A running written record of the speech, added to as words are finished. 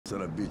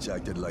Son of a bitch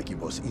acted like he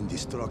was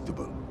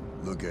indestructible.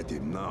 Look at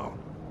him now.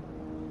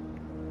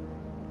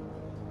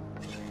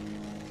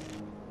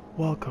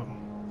 Welcome.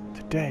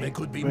 Today,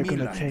 we're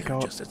gonna take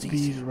out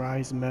these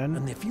Rise men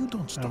And if you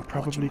don't stop and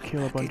probably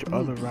kill a bunch of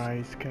other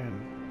Rise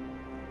Ken.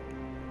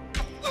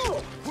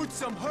 Put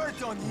some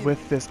hurt on him.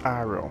 With this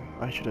arrow,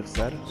 I should have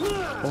said.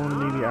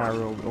 Only the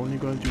arrow. We're only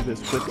gonna do this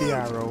with the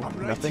arrow, I'm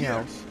right nothing here.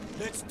 else.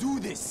 Let's do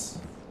this.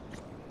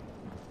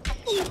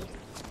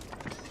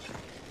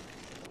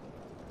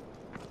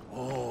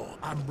 Oh,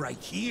 I'm right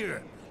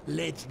here.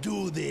 Let's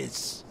do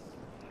this.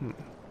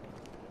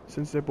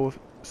 Since they're both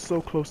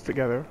so close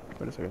together.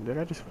 Wait a second, did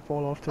I just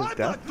fall off to his I'm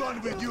death? not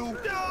done with you.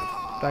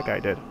 That guy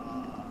did.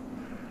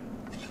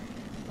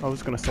 I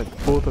was gonna set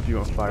both of you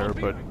on fire,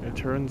 but it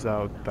turns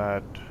out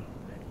that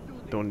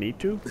don't need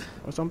to,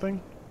 or something.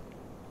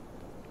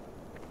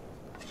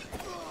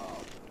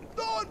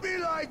 Don't be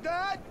like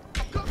that.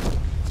 Come.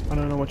 I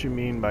don't know what you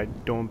mean by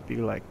don't be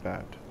like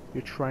that.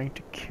 You're trying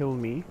to kill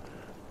me,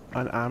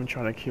 and I'm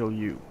trying to kill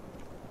you.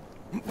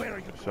 Where are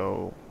you?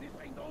 So,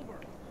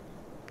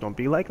 don't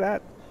be like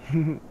that.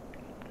 I'm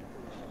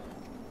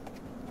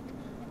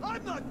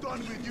not done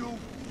with you.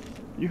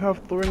 You have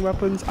throwing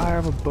weapons, I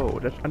have a bow.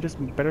 I'm just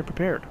better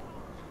prepared.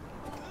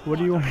 What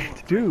do you want me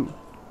to do?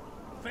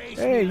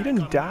 Hey, you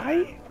didn't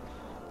die?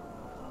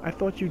 I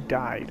thought you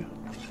died.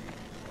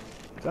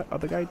 Is that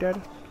other guy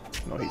dead?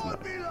 No, he's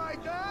not. Don't be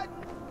like that.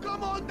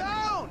 Come on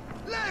down.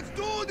 Let's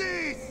do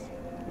this.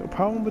 The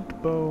problem with the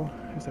bow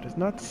is that it's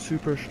not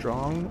super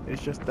strong.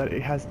 It's just that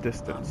it has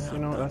distance. You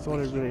know, that's all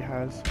it really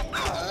has.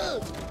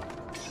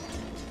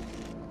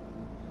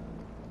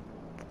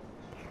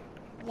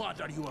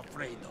 What are you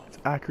afraid of? Its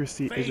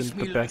accuracy Face isn't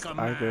me the like best a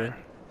man. either.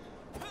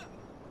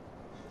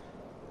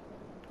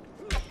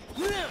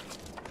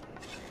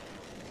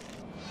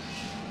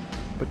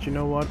 But you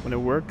know what? When it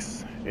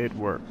works, it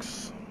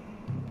works.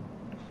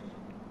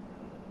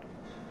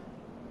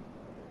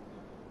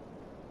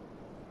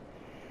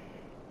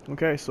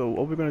 Okay, so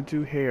what we're gonna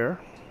do here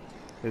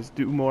is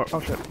do more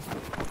of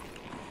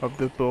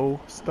the bow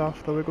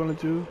stuff that we're gonna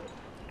do.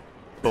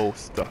 Bow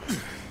stuff.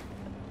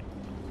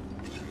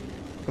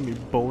 Gonna be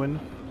bowing.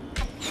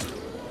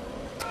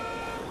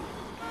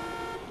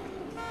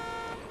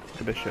 Look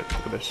at this shit.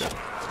 Look at this shit.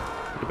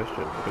 Look at this shit.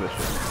 Look at this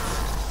shit.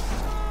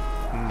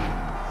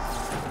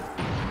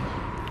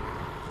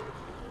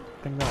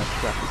 I think that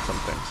attracted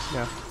something.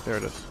 Yeah, there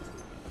it is.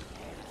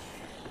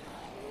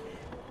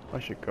 I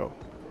should go.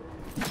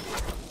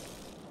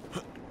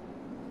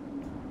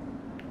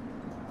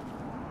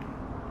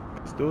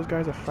 Because those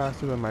guys are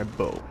faster than my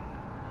bow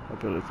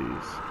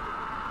abilities.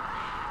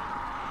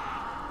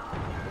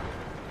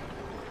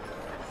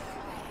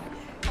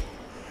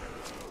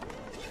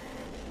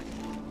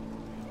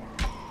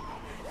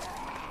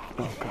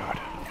 Oh god.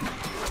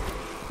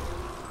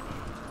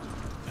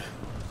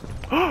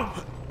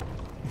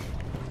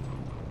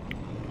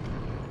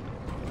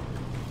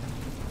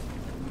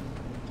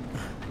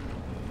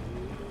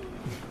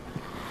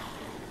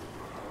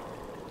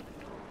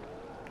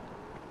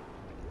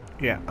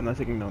 Yeah, I'm not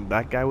taking on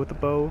that guy with the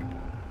bow.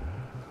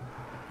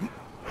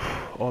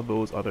 Or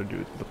those other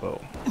dudes with the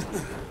bow.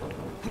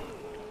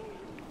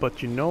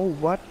 But you know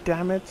what,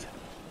 damn it?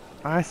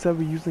 I said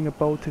we're using a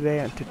bow today,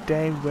 and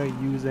today we're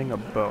using a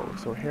bow.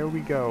 So here we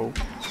go.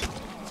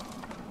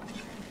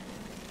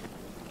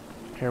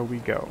 Here we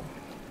go.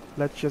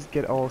 Let's just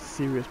get all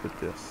serious with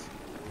this.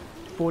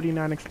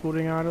 49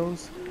 exploding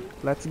arrows.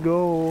 Let's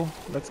go.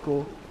 Let's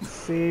go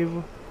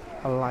save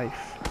a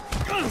life.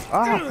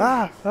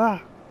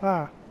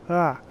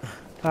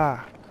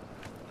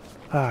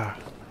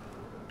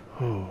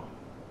 Oh.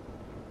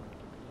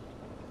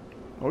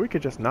 Or we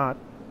could just not,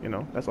 you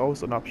know, that's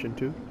always an option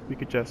too. We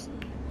could just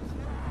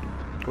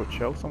go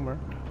chill somewhere.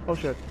 Oh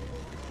shit.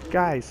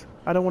 Guys,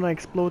 I don't want to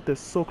explode this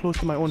so close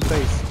to my own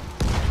face.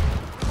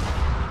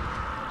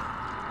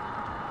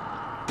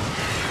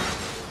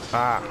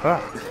 Ah.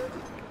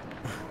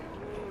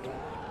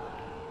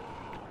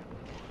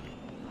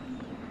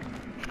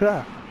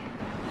 Well,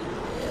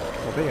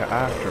 they are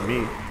after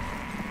me.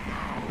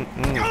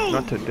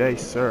 Not today,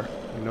 sir.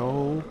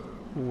 No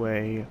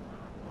way.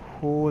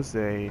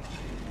 Jose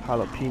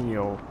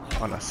Jalapeno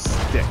on a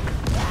stick.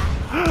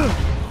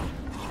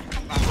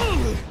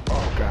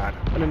 Oh god,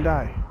 I didn't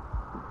die.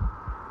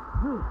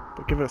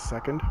 But give it a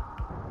second.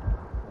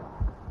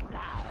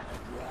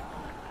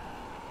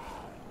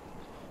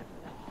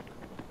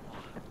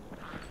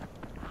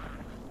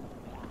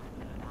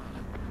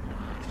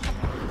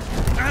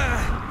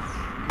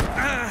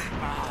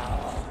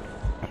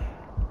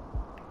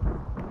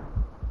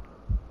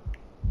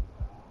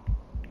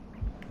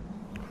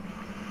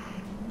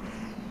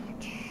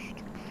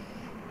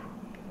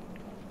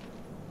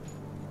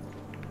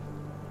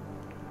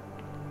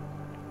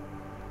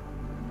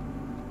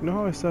 You know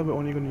how I said we're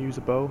only going to use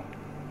a bow?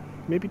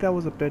 Maybe that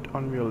was a bit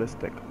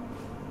unrealistic.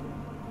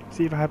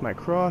 See, if I had my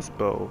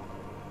crossbow...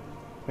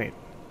 Wait.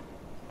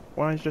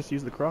 Why don't I just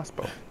use the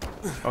crossbow?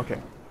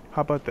 Okay,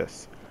 how about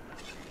this?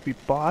 We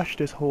bosh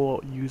this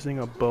whole using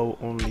a bow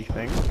only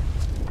thing.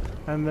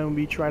 and then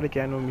we try it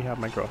again when we have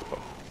my crossbow.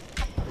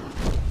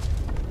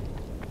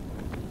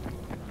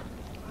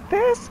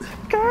 This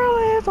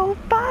girl is on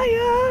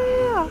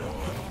fire!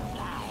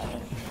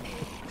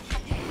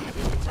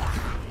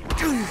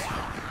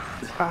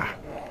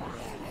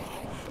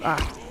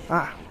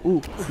 Ooh,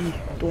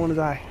 don't wanna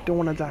die, don't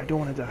wanna die, don't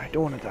wanna die,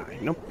 don't wanna die.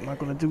 Nope, I'm not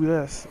gonna do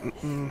this.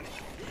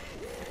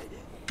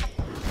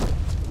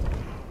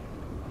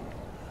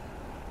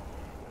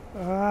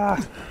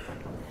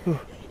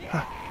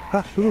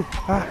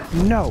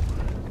 No!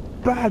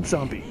 Bad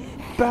zombie!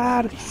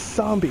 Bad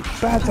zombie!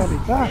 Bad zombie!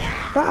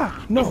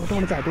 No, don't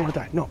wanna die, don't wanna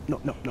die. No.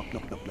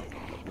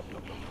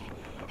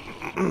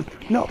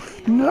 No!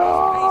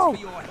 No!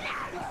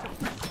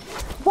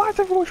 Why is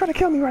everyone trying to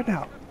kill me right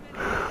now?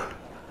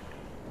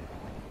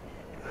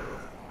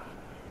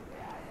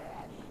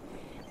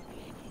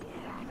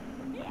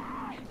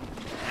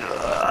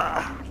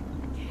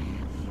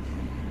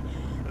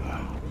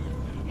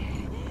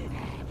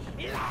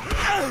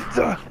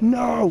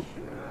 No!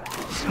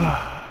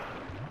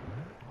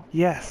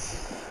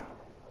 Yes.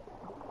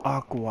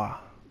 Aqua.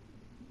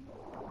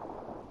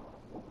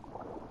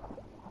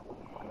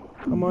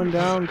 Come on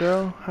down,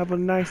 girl. Have a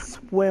nice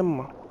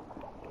swim.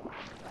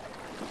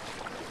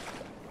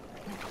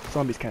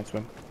 Zombies can't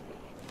swim.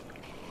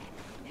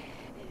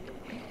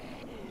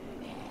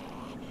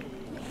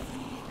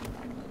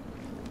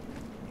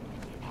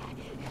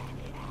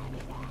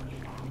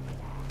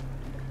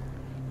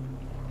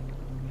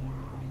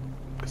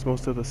 Because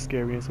most of the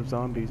scariest of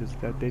zombies is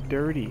that they're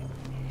dirty.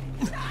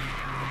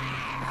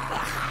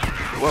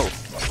 Whoa!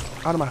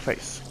 Out of my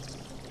face.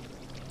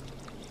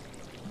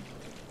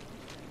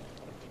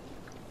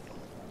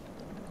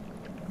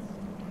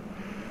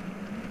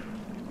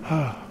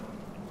 I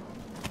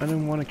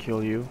didn't want to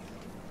kill you,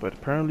 but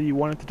apparently you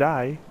wanted to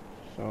die,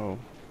 so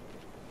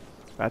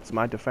that's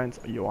my defense,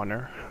 Your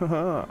Honor.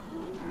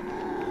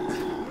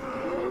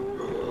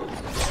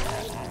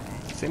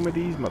 Same with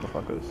these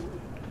motherfuckers.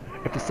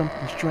 If there's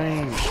something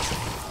strange.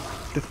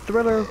 The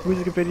Thriller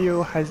music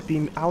video has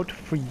been out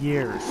for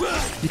years.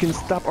 You can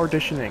stop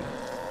auditioning.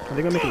 Are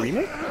they gonna make a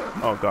remake?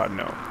 Oh god,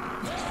 no.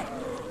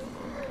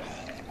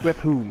 With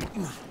whom?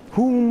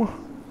 Whom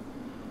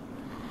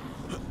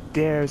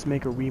dares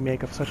make a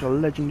remake of such a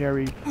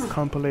legendary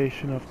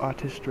compilation of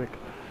artistic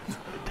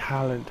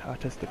talent?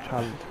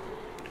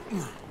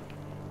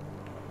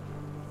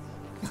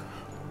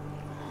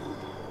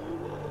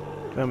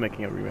 They're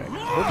making a remake.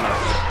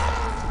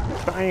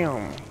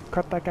 Bam!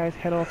 Cut that guy's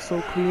head off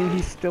so clean,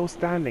 he's still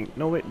standing.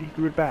 No, wait, he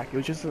grew it back. It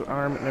was just his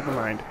arm, never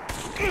mind.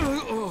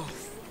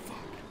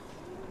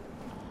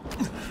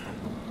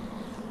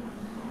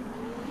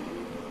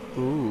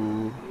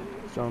 Ooh.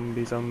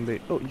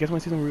 Zombie. Oh, you guys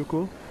want to see something real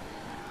cool?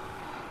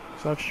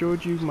 So I've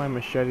showed you my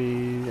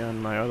machete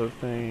and my other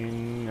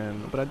thing,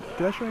 but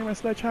did I show you my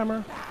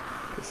sledgehammer?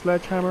 The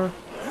sledgehammer?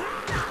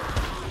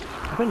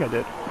 I think I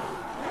did.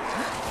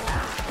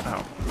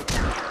 Ow.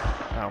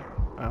 Ow.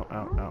 Ow,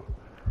 ow, ow.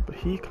 But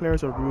he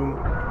clears a room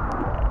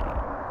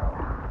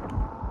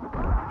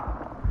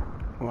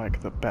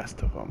like the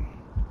best of them.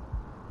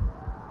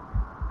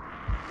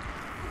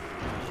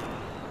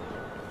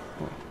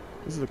 Oh,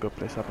 this is a good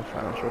place to have a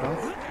final showdown.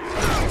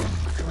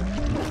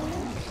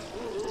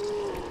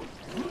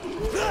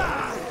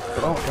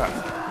 But oh god.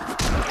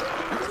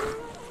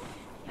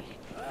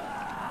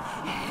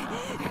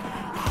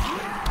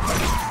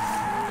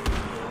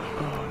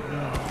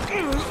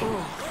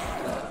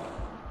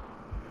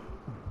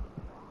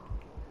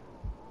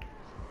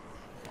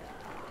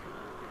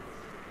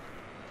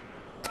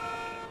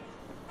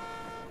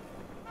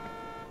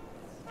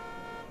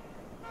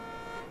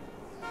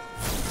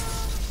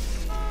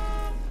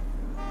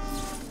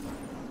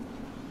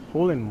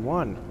 Hole in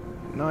one.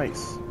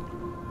 Nice.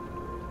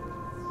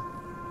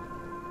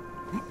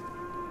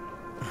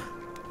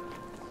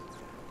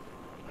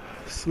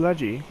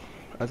 Sludgy,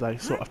 as I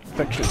so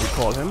affectionately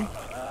call him,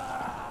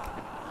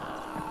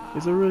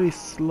 is a really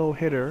slow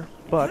hitter,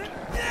 but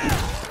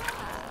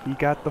he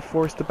got the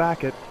force to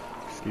back it.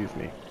 Excuse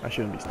me, I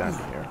shouldn't be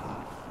standing here.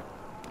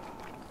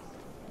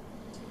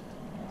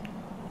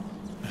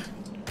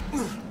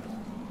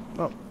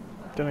 Oh,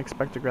 didn't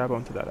expect to grab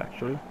onto that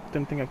actually.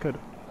 Didn't think I could.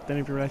 Didn't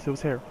even realize it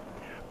was hair.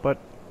 But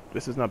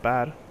this is not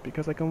bad,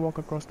 because I can walk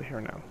across the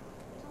hair now.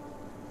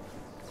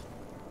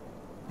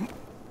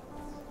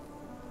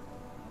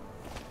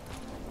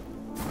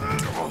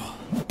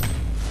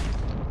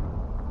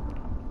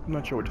 I'm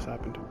not sure what just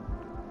happened.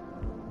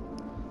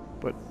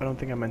 But I don't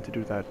think I meant to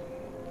do that.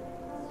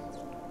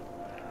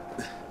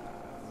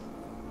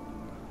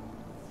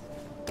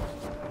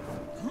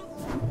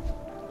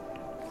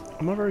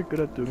 I'm not very good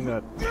at doing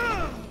that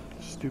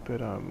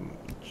stupid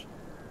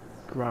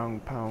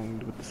ground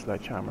pound with the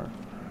sledgehammer.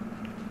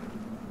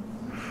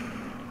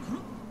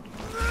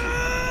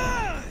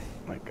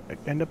 Like, I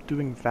end up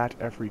doing that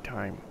every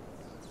time.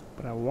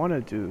 What I want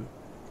to do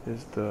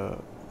is the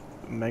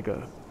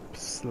mega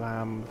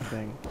slam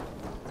thing.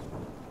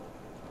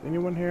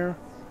 Anyone here?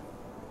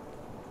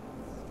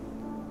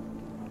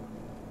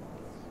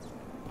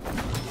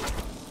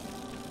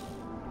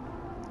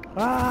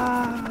 Ah!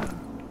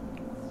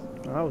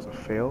 Oh, that was a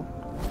fail.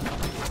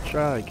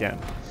 Try again.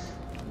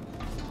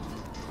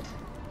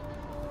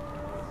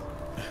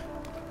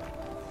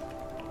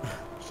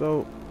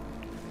 So,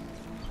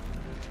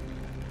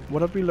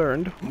 what have we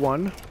learned?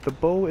 1, the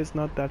bow is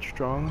not that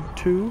strong.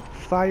 2,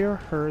 fire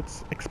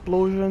hurts.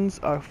 Explosions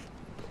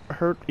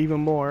hurt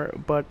even more,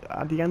 but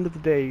at the end of the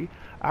day,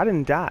 I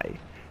didn't die.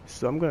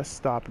 So I'm gonna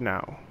stop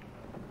now.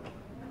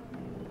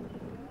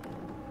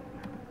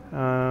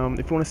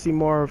 If you want to see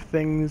more of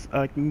things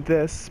like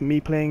this, me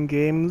playing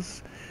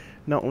games,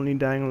 not only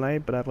Dying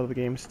Light, but I have other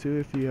games too.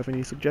 If you have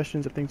any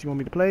suggestions of things you want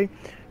me to play,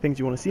 things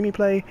you want to see me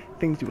play,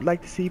 things you would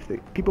like to see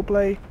people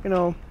play, you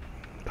know,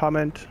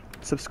 comment,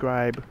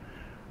 subscribe,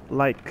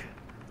 like,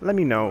 let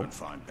me know,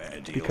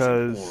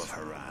 because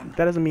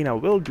that doesn't mean I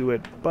will do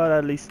it, but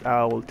at least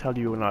I will tell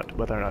you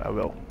whether or not I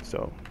will.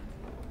 So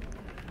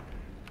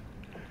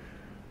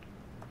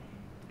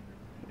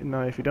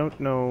now, if you don't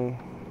know,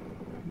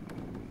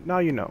 now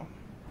you know.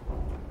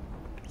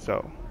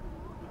 So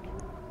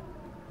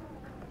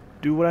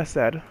do what I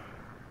said,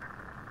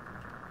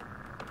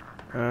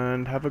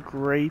 and have a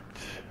great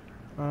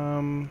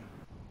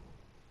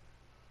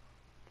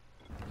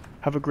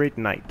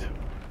night.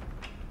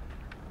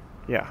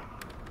 Yeah.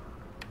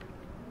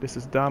 This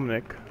is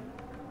Dominic,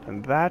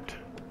 and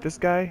this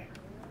guy,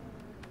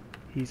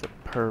 he's a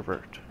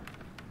pervert.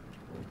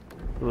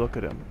 Look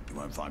at him. You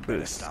won't find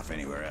better stuff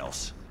anywhere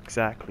else.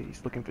 Exactly,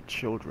 he's looking for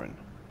children.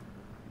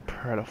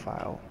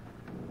 Pedophile.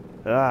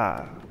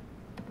 Ah.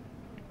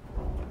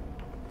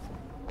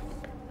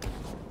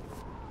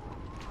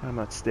 I'm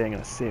not staying in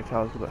a safe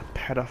house with a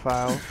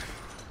pedophile,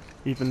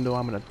 even though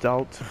I'm an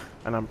adult,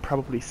 and I'm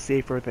probably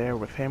safer there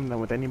with him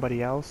than with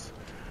anybody else.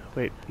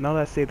 Wait, now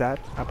that I say that,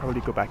 I'll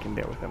probably go back in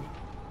there with him.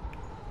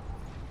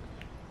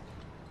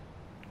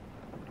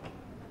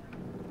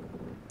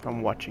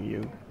 I'm watching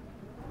you.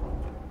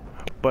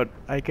 But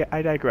I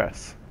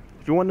digress.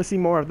 If you want to see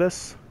more of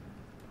this,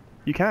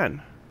 you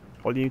can.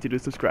 All you need to do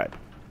is subscribe.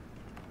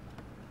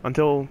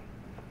 Until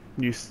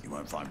you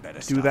won't find better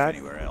do stuff that,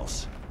 anywhere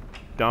else.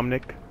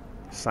 Dominic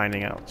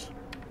signing out.